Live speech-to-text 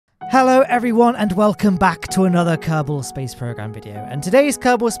Hello everyone and welcome back to another Kerbal Space Program video. And today's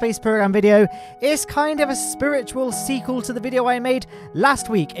Kerbal Space Program video is kind of a spiritual sequel to the video I made last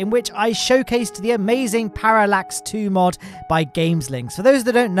week, in which I showcased the amazing Parallax 2 mod by GamesLinks. For those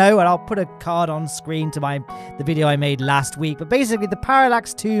that don't know, and I'll put a card on screen to the video I made last week, but basically the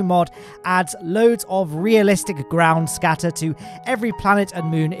Parallax 2 mod adds loads of realistic ground scatter to every planet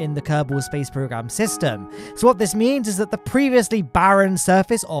and moon in the Kerbal Space Program system. So what this means is that the previously barren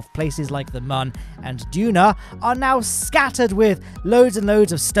surface of places like the Mun and Duna are now scattered with loads and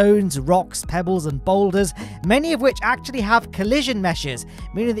loads of stones, rocks, pebbles and boulders, many of which actually have collision meshes,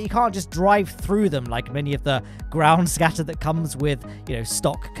 meaning that you can't just drive through them like many of the ground scatter that comes with,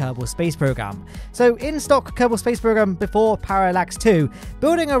 stock Kerbal Space Program. So in stock Kerbal Space Program before Parallax 2,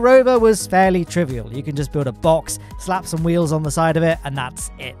 building a rover was fairly trivial. You can just build a box, slap some wheels on the side of it, and that's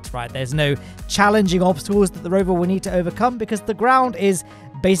it, right? There's no challenging obstacles that the rover will need to overcome because the ground is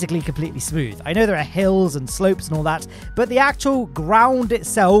basically completely smooth. I know there are hills and slopes and all that, but the actual ground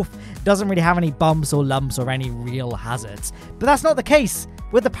itself doesn't really have any bumps or lumps or any real hazards. But that's not the case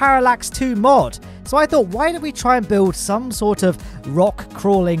with the Parallax 2 mod. So I thought, why don't we try and build some sort of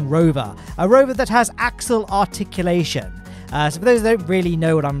rock-crawling rover? A rover that has axial articulation. So for those that don't really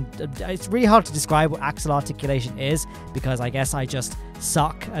know it's really hard to describe what axial articulation is, because I guess I just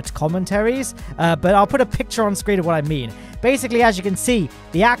suck at commentaries, but I'll put a picture on screen of what I mean. Basically, as you can see,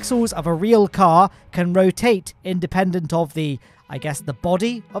 the axles of a real car can rotate independent of the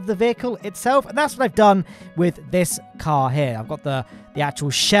body of the vehicle itself, and that's what I've done with this car here. I've got the actual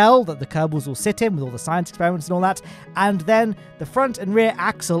shell that the Kerbals will sit in with all the science experiments and all that, and then the front and rear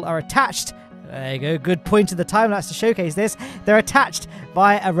axle are attached. There you go, good point in the time-lapse to showcase this. They're attached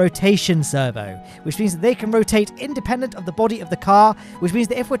by a rotation servo, which means that they can rotate independent of the body of the car, which means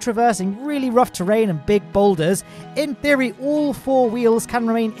that if we're traversing really rough terrain and big boulders, in theory, all four wheels can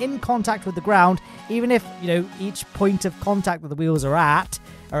remain in contact with the ground, even if, each point of contact that the wheels are at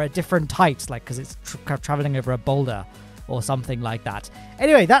different heights, like because it's traveling over a boulder or something like that.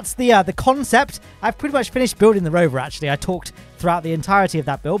 Anyway, that's the concept. I've pretty much finished building the rover, actually. I talked throughout the entirety of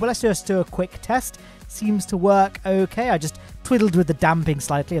that build, but let's just do a quick test. Seems to work okay. I just twiddled with the damping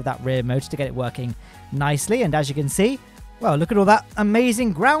slightly of that rear motor to get it working nicely, and as you can see, well, look at all that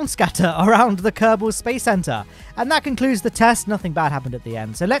amazing ground scatter around the Kerbal Space Center. And that concludes the test. Nothing bad happened at the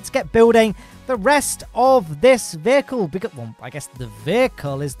end. So let's get building the rest of this vehicle. Because, well, I guess the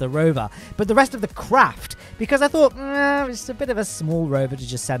vehicle is the rover, but the rest of the craft. Because I thought, it's a bit of a small rover to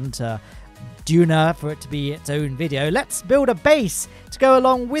just send to Duna for it to be its own video. Let's build a base to go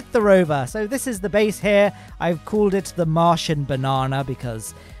along with the rover. So this is the base here. I've called it the Martian Banana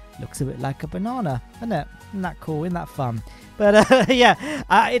because it looks a bit like a banana, doesn't it? Isn't that cool? Isn't that fun? But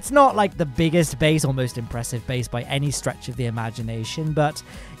it's not like the biggest base or most impressive base by any stretch of the imagination. But,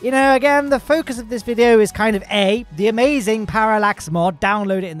 again, the focus of this video is kind of the amazing Parallax mod.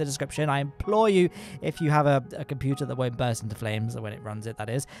 Download it in the description. I implore you, if you have a computer that won't burst into flames when it runs it, that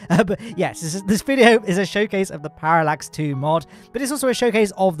is. But yes, this video is a showcase of the Parallax 2 mod, but it's also a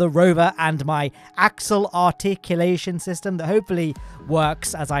showcase of the rover and my axial articulation system that hopefully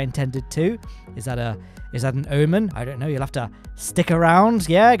works as I intended to. Is that an omen? I don't know. You'll have to stick around.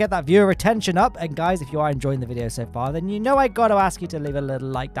 Yeah, get that viewer retention up. And guys, if you are enjoying the video so far, then I got to ask you to leave a little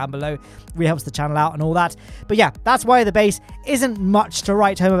like down below. It really helps the channel out and all that. But yeah, that's why the base isn't much to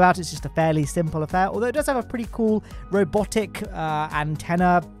write home about. It's just a fairly simple affair. Although it does have a pretty cool robotic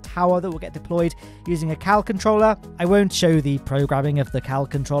antenna tower that will get deployed using a CAL controller. I won't show the programming of the CAL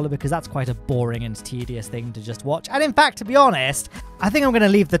controller because that's quite a boring and tedious thing to just watch. And in fact, to be honest, I think I'm going to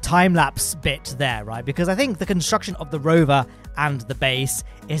leave the time-lapse bit there, right? Because I think the construction of the rover and the base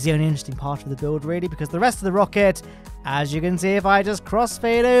is the only interesting part of the build, really, because the rest of the rocket, as you can see if I just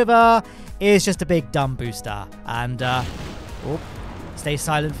crossfade over, is just a big dumb booster. And, stay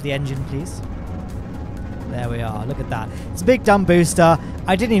silent for the engine, please. There we are. Look at that. It's a big dumb booster.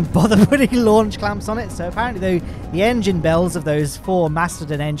 I didn't even bother putting launch clamps on it. So apparently, though, the engine bells of those 4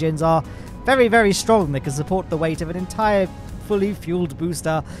 Mastodon engines are very, very strong. They can support the weight of an entire fully fueled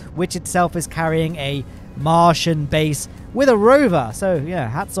booster, which itself is carrying a Martian base with a rover. So yeah,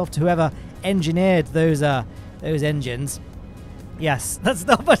 hats off to whoever engineered those engines. Yes, that's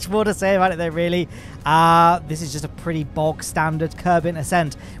not much more to say about it though, really. This is just a pretty bog standard Kerbin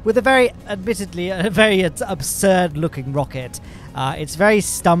ascent with admittedly a very absurd looking rocket. It's very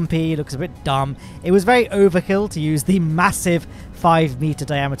stumpy, looks a bit dumb. It was very overkill to use the massive 5-meter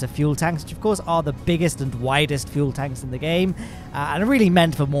diameter fuel tanks, which of course are the biggest and widest fuel tanks in the game, and are really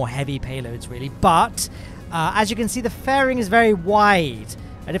meant for more heavy payloads, really. But as you can see, the fairing is very wide.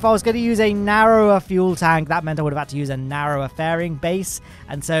 And if I was going to use a narrower fuel tank, that meant I would have had to use a narrower fairing base.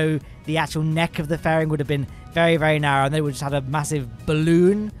 And so the actual neck of the fairing would have been very, very narrow, and they would just have a massive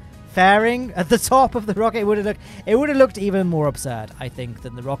balloon fairing at the top of the rocket. It would have looked even more absurd, I think,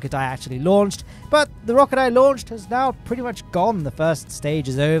 than the rocket I actually launched. But the rocket I launched has now pretty much gone. The first stage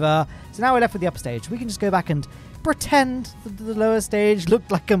is over, so now we're left with the upper stage. We can just go back and pretend that the lower stage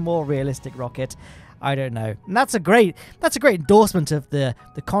looked like a more realistic rocket. I don't know. And that's a great endorsement of the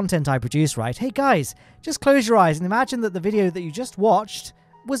content I produce, right? Hey guys, just close your eyes and imagine that the video that you just watched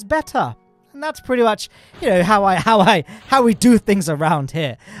was better. And that's pretty much, you know, how we do things around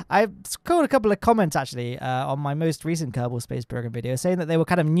here. I caught a couple of comments actually on my most recent Kerbal Space Program video saying that they were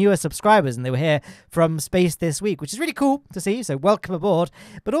kind of newer subscribers and they were here from space this week, which is really cool to see. So welcome aboard.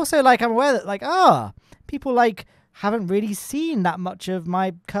 But also, like, I'm aware that like people like haven't really seen that much of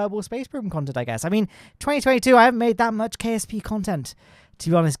my Kerbal Space Program content, I guess. I mean, 2022, I haven't made that much KSP content, to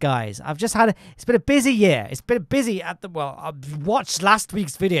be honest, guys. I've just had it's been a busy year. It's been busy I've watched last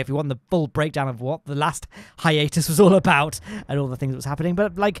week's video if you want the full breakdown of what the last hiatus was all about and all the things that was happening.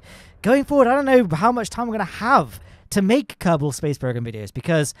 But like going forward, I don't know how much time I'm going to have to make Kerbal Space Program videos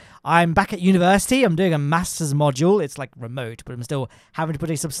because I'm back at university. I'm doing a master's module. It's like remote, but I'm still having to put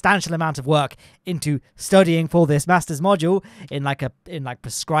a substantial amount of work into studying for this master's module in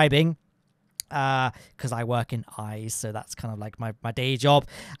prescribing. Because I work in eyes, so that's kind of like my day job.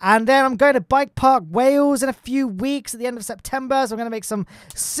 And then I'm going to Bike Park Wales in a few weeks at the end of September, so I'm going to make some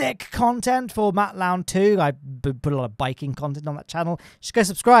sick content for Matt Lowne too. I put a lot of biking content on that channel. Just go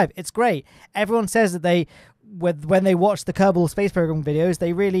subscribe. It's great. Everyone says that when they watch the Kerbal Space Program videos,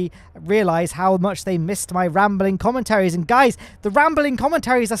 they really realize how much they missed my rambling commentaries. And guys, the rambling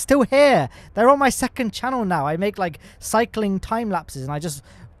commentaries are still here. They're on my second channel now. I make like cycling time lapses and I just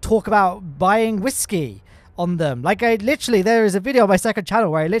talk about buying whiskey on them. Like there is a video on my second channel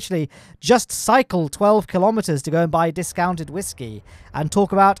where I literally just cycle 12 kilometers to go and buy discounted whiskey and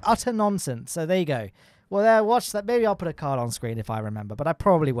talk about utter nonsense. So there you go. Well, there, watch that. Maybe I'll put a card on screen if I remember, but I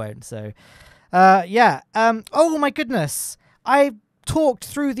probably won't. So yeah. Oh my goodness. I talked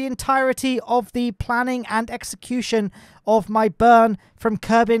through the entirety of the planning and execution of my burn from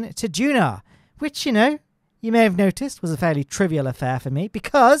Kerbin to Duna, which, you know, you may have noticed was a fairly trivial affair for me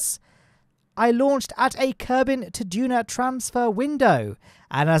because I launched at a Kerbin to Duna transfer window.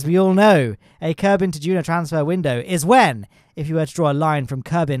 And as we all know, a Kerbin to Duna transfer window is when, if you were to draw a line from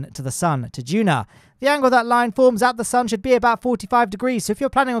Kerbin to the Sun to Duna, the angle that line forms at the Sun should be about 45 degrees. So if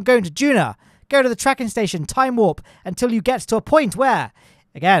you're planning on going to Duna, go to the tracking station, time warp until you get to a point where,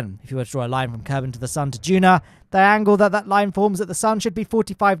 again, if you were to draw a line from Kerbin to the Sun to Duna, the angle that line forms at the Sun should be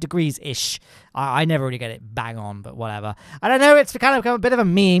 45 degrees-ish. I never really get it bang on, but whatever. And I know it's kind of become a bit of a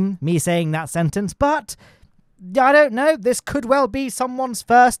meme, me saying that sentence, but I don't know. This could well be someone's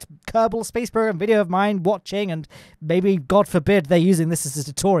first Kerbal Space Program video of mine watching, and maybe, God forbid, they're using this as a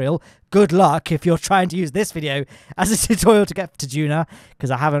tutorial. Good luck if you're trying to use this video as a tutorial to get to Duna,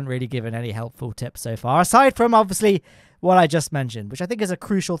 because I haven't really given any helpful tips so far, aside from, obviously, what I just mentioned, which I think is a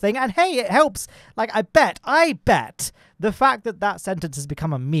crucial thing. And hey, it helps. Like, I bet the fact that that sentence has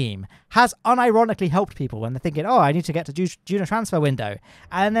become a meme has unironically helped people when they're thinking, oh, I need to get to Duna transfer window.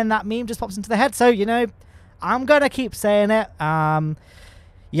 And then that meme just pops into their head. So, you know, I'm going to keep saying it.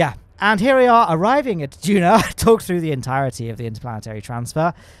 Yeah. And here we are arriving at Duna. Talked through the entirety of the interplanetary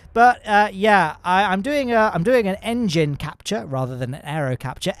transfer. But yeah, I'm doing an engine capture rather than an aero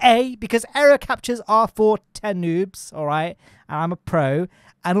capture. Because aero captures are for 10 noobs, all right? And I'm a pro.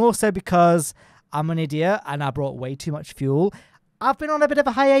 And also because I'm an idiot and I brought way too much fuel. I've been on a bit of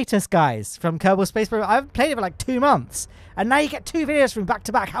a hiatus, guys, from Kerbal Space Program. I've played it for like 2 months. And now you get 2 videos from back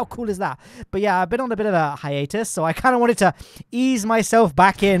to back. How cool is that? But yeah, I've been on a bit of a hiatus. So I kind of wanted to ease myself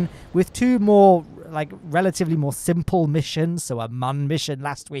back in with 2 more, like, relatively more simple missions. So a Mun mission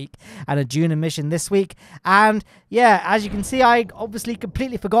last week and a Duna mission this week. And yeah, as you can see, I obviously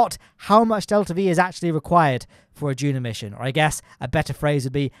completely forgot how much Delta V is actually required for a Duna mission. Or I guess a better phrase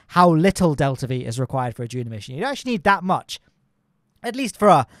would be how little Delta V is required for a Duna mission. You don't actually need that much. At least for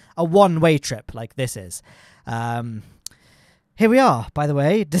a one-way trip like this is. Here we are, by the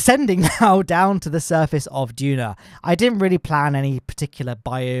way, descending now down to the surface of Duna. I didn't really plan any particular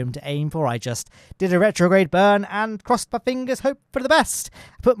biome to aim for. I just did a retrograde burn and crossed my fingers, hope for the best.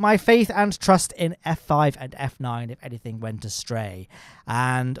 Put my faith and trust in F5 and F9 if anything went astray.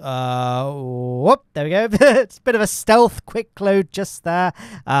 And, whoop, there we go. It's a bit of a stealth quick load just there.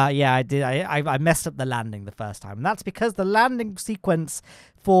 Yeah, I did. I messed up the landing the first time. And that's because the landing sequence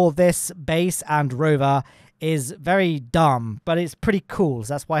for this base and rover is very dumb, but it's pretty cool.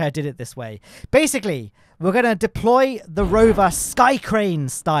 So that's why I did it this way. Basically, we're going to deploy the rover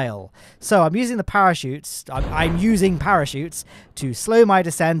skycrane style. So I'm using the parachutes. I'm using parachutes to slow my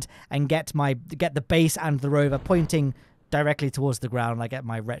descent and get the base and the rover pointing directly towards the ground. I get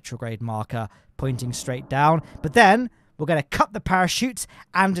my retrograde marker pointing straight down. But then we're going to cut the parachutes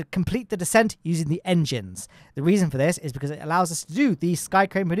and complete the descent using the engines. The reason for this is because it allows us to do the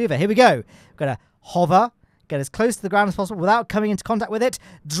skycrane maneuver. Here we go. We're going to hover, get as close to the ground as possible without coming into contact with it,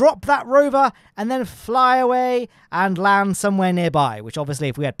 drop that rover, and then fly away and land somewhere nearby, which obviously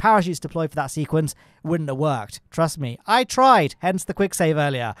if we had parachutes deployed for that sequence, wouldn't have worked. Trust me, I tried, hence the quick save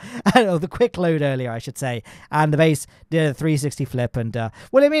earlier, or the quick load earlier, I should say, and the base did a 360 flip, and,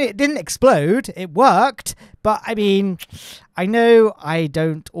 well, I mean, it didn't explode, it worked, but, I mean, I know I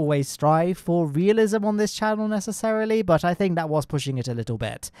don't always strive for realism on this channel necessarily, but I think that was pushing it a little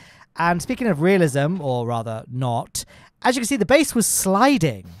bit. And speaking of realism, or rather not, as you can see, the base was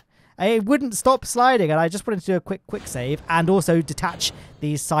sliding. It wouldn't stop sliding, and I just wanted to do a quick save and also detach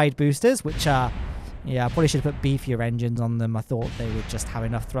these side boosters, which are, yeah, I probably should have put beefier engines on them. I thought they would just have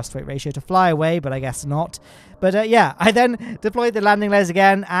enough thrust-weight ratio to fly away, but I guess not. But yeah, I then deployed the landing layers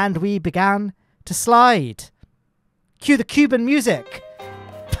again, and we began to slide. Cue the Cuban music.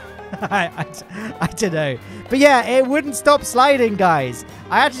 I don't know. But yeah, it wouldn't stop sliding, guys.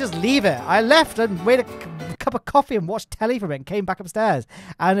 I had to just leave it. I left and made a cup of coffee and watched telly from it and came back upstairs.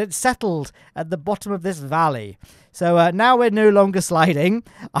 And it settled at the bottom of this valley. So now we're no longer sliding.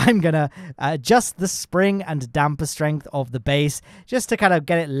 I'm going to adjust the spring and damper strength of the base just to kind of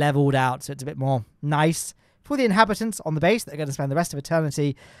get it leveled out so it's a bit more nice for the inhabitants on the base that are going to spend the rest of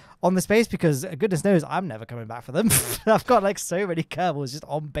eternity on the space, because goodness knows I'm never coming back for them. I've got like so many Kerbals just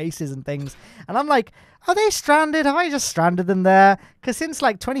on bases and things, and I'm like, are they stranded? Have I just stranded them there? Because since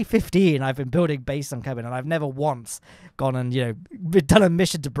like 2015 I've been building base on Kerbal, and I've never once gone and, you know, done a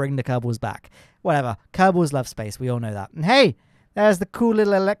mission to bring the Kerbals back. Whatever, Kerbals love space, we all know that. And hey, there's the cool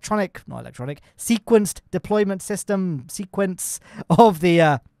little sequenced deployment system sequence of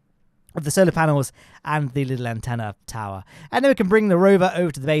the solar panels and the little antenna tower. And then we can bring the rover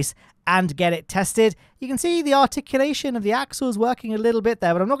over to the base and get it tested. You can see the articulation of the axles working a little bit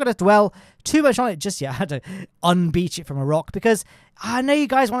there, but I'm not going to dwell too much on it just yet. I had to unbeach it from a rock because I know you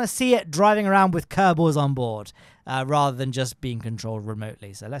guys want to see it driving around with Kerbals on board rather than just being controlled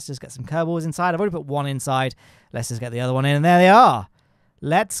remotely. So let's just get some Kerbals inside. I've already put one inside. Let's just get the other one in, and there they are.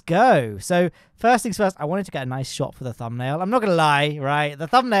 Let's go. So first things first, I wanted to get a nice shot for the thumbnail. I'm not going to lie, right? The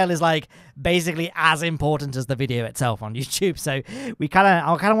thumbnail is like basically as important as the video itself on YouTube. So I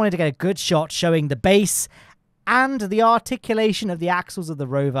kind of wanted to get a good shot showing the base and the articulation of the axles of the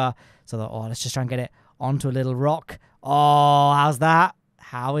rover. So that, oh, let's just try and get it onto a little rock. Oh, how's that?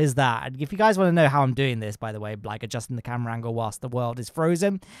 How is that? And if you guys want to know how I'm doing this, by the way, like adjusting the camera angle whilst the world is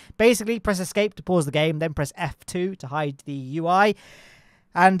frozen, basically press escape to pause the game, then press F2 to hide the UI.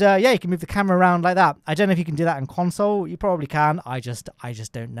 And yeah, you can move the camera around like that. I don't know if you can do that in console. You probably can. I just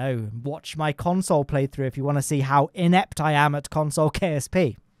don't know. Watch my console playthrough if you want to see how inept I am at console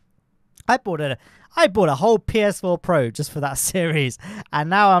KSP. I bought a whole PS4 Pro just for that series, and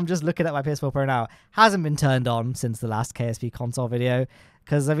now I'm just looking at my PS4 Pro now. Hasn't been turned on since the last KSP console video.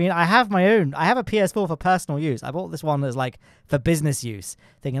 Because, I mean, I have my own. I have a PS4 for personal use. I bought this one as, like, for business use.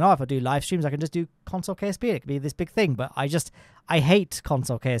 Thinking, oh, if I do live streams, I can just do console KSP. It could be this big thing. But I hate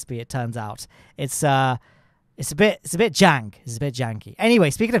console KSP, it turns out. It's a bit jank. It's a bit janky.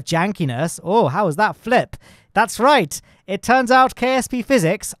 Anyway, speaking of jankiness, oh, how was that flip? That's right. It turns out KSP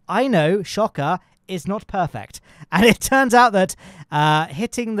physics, I know, shocker, is not perfect. And it turns out that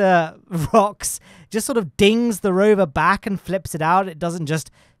hitting the rocks just sort of dings the rover back and flips it out. It doesn't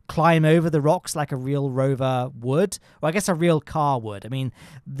just climb over the rocks like a real rover would, or I guess a real car would. I mean,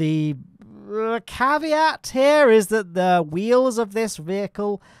 the caveat here is that the wheels of this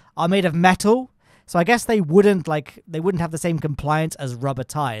vehicle are made of metal, so I guess they wouldn't have the same compliance as rubber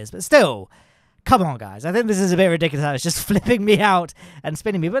tires, but still, come on, guys. I think this is a bit ridiculous how it's just flipping me out and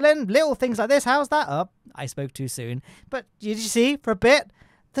spinning me. But then little things like this, how's that up? I spoke too soon. But did you see, for a bit,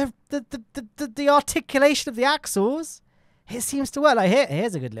 the articulation of the axles, it seems to work. Like,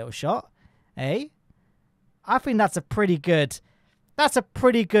 here's a good little shot. Hey? I think that's a pretty good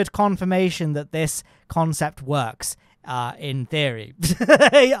confirmation that this concept works. In theory.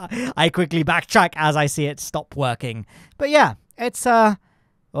 I quickly backtrack as I see it stop working. But yeah, it's,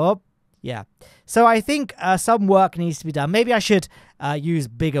 oh, Yeah. So I think some work needs to be done. Maybe I should use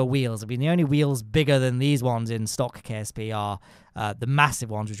bigger wheels. I mean, the only wheels bigger than these ones in stock KSP are the massive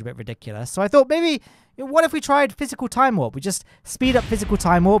ones, which are a bit ridiculous. So I thought maybe, what if we tried physical time warp? We just speed up physical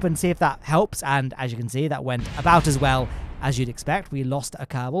time warp and see if that helps. And as you can see, that went about as well as you'd expect. We lost a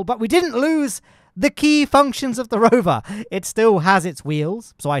Kerbal, but we didn't lose the key functions of the rover. It still has its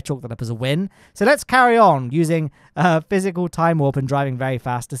wheels, so I chalk that up as a win. So let's carry on using physical time warp and driving very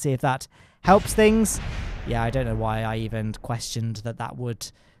fast to see if that helps things. Yeah, I don't know why I even questioned that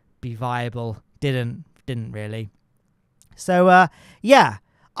would be viable. Didn't really. So yeah,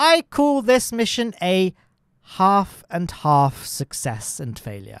 I call this mission a half and half success and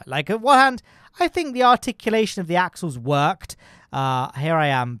failure. Like, at one hand, I think the articulation of the axles worked. Here I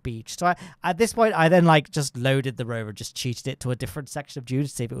am beached. So at this point, I then just loaded the rover, just cheated it to a different section of Dune to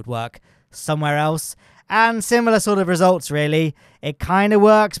see if it would work somewhere else. And similar sort of results, really. It kind of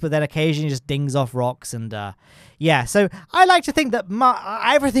works, but then occasionally just dings off rocks. And yeah, so I like to think that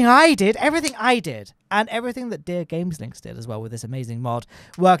everything I did, and everything that Dear Games Links did as well with this amazing mod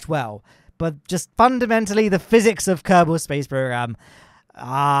worked well. But just fundamentally, the physics of Kerbal Space Program,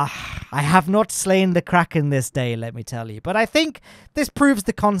 I have not slain the Kraken this day, let me tell you. But I think this proves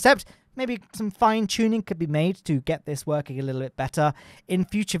the concept. Maybe some fine-tuning could be made to get this working a little bit better in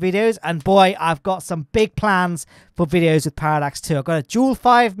future videos. And boy, I've got some big plans for videos with Parallax too. I've got a Duel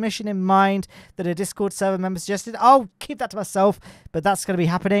 5 mission in mind that a Discord server member suggested. I'll keep that to myself, but that's going to be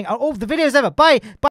happening. Oh, the video's over. Bye! Bye!